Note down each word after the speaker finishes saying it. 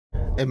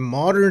A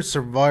modern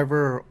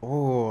survivor.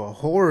 Oh, a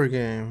horror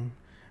game.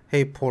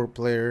 Hey, poor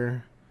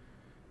player.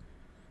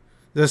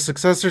 The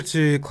successor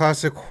to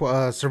classic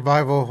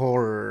survival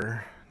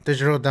horror.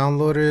 Digital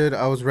downloaded.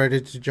 I was ready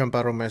to jump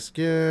out of my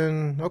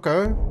skin.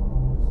 Okay.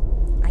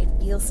 I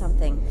feel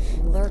something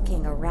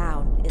lurking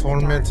around in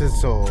Tormented the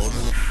dark. souls.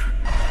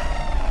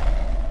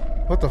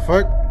 What the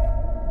fuck?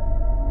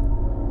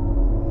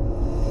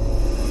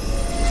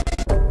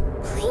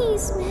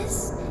 Please,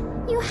 miss.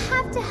 You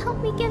have to help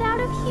me get out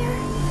of here.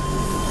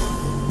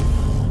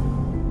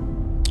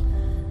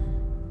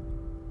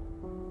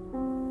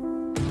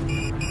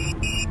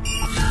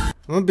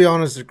 I'm gonna be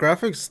honest, the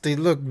graphics, they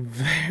look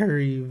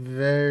very,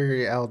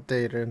 very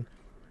outdated.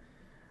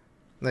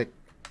 Like,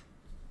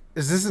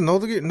 is this an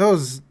older game? No,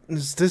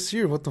 it's this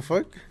year. What the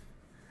fuck?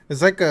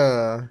 It's like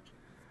a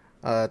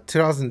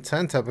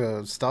 2010 type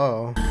of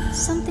style.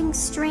 Something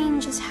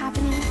strange is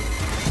happening.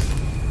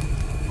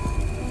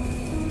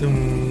 Dum,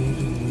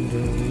 dum,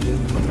 dum,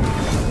 dum.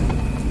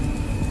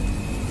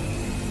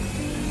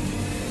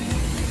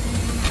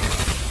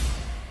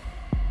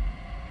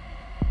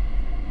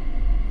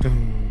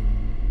 Dum,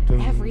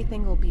 dum.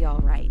 Everything will be all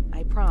right,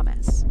 I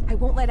promise. I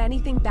won't let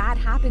anything bad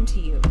happen to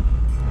you.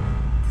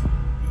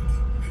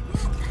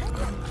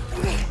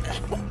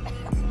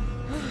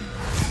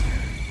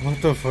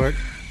 What the fuck?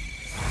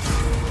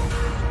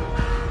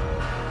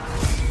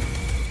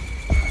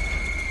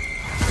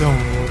 Dum,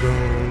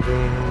 dum,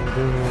 dum,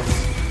 dum.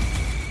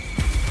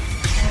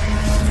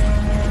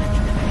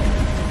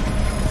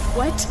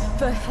 What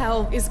the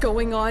hell is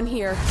going on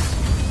here?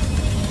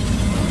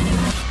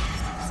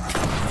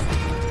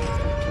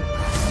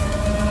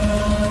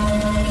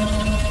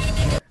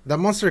 That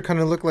monster kind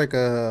of looked like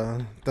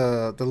the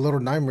Little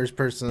Nightmares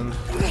person.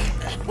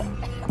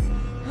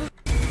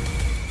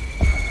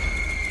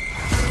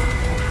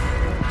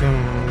 Dum,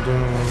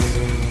 dum,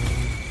 dum.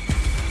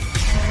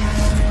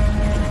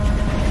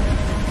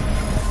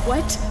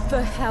 What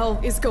the hell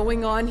is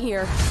going on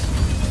here?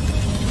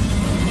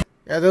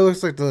 Yeah, that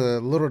looks like the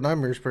Little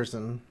Nightmares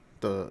person.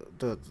 The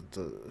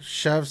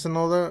chefs and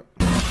all that.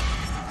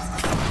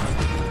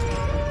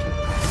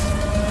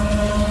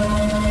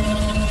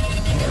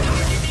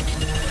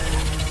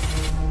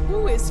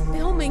 Who is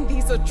filming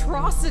these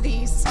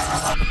atrocities? Dum,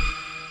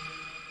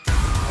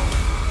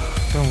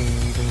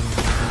 dum.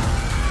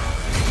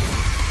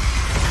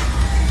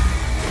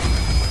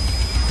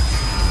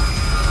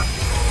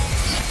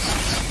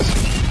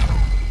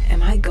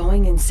 Am I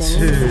going insane?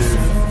 Dude.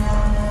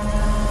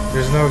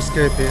 There's no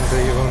escaping the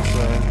evil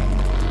inside.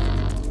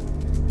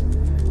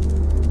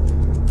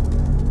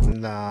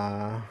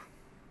 Nah.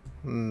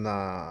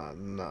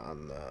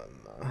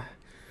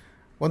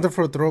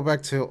 Wonderful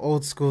throwback to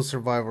old school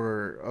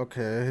Survivor.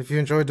 Okay, if you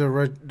enjoyed the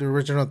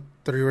original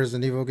 3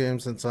 Resident Evil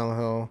games and Silent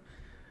Hill,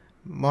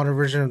 modern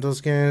version of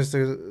those games,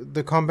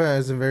 the combat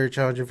isn't very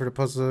challenging for the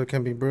puzzle. It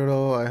can be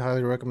brutal. I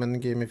highly recommend the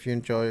game if you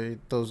enjoy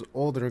those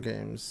older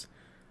games.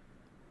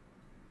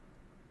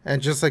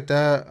 And just like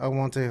that, I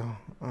want to...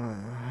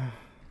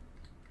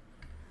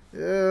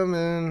 yeah,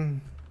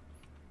 man.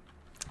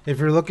 If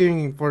you're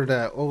looking for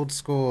that old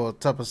school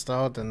type of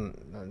style, then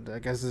I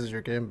guess this is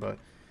your game. But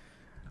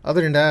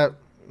other than that,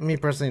 me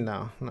personally,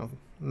 no,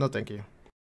 thank you.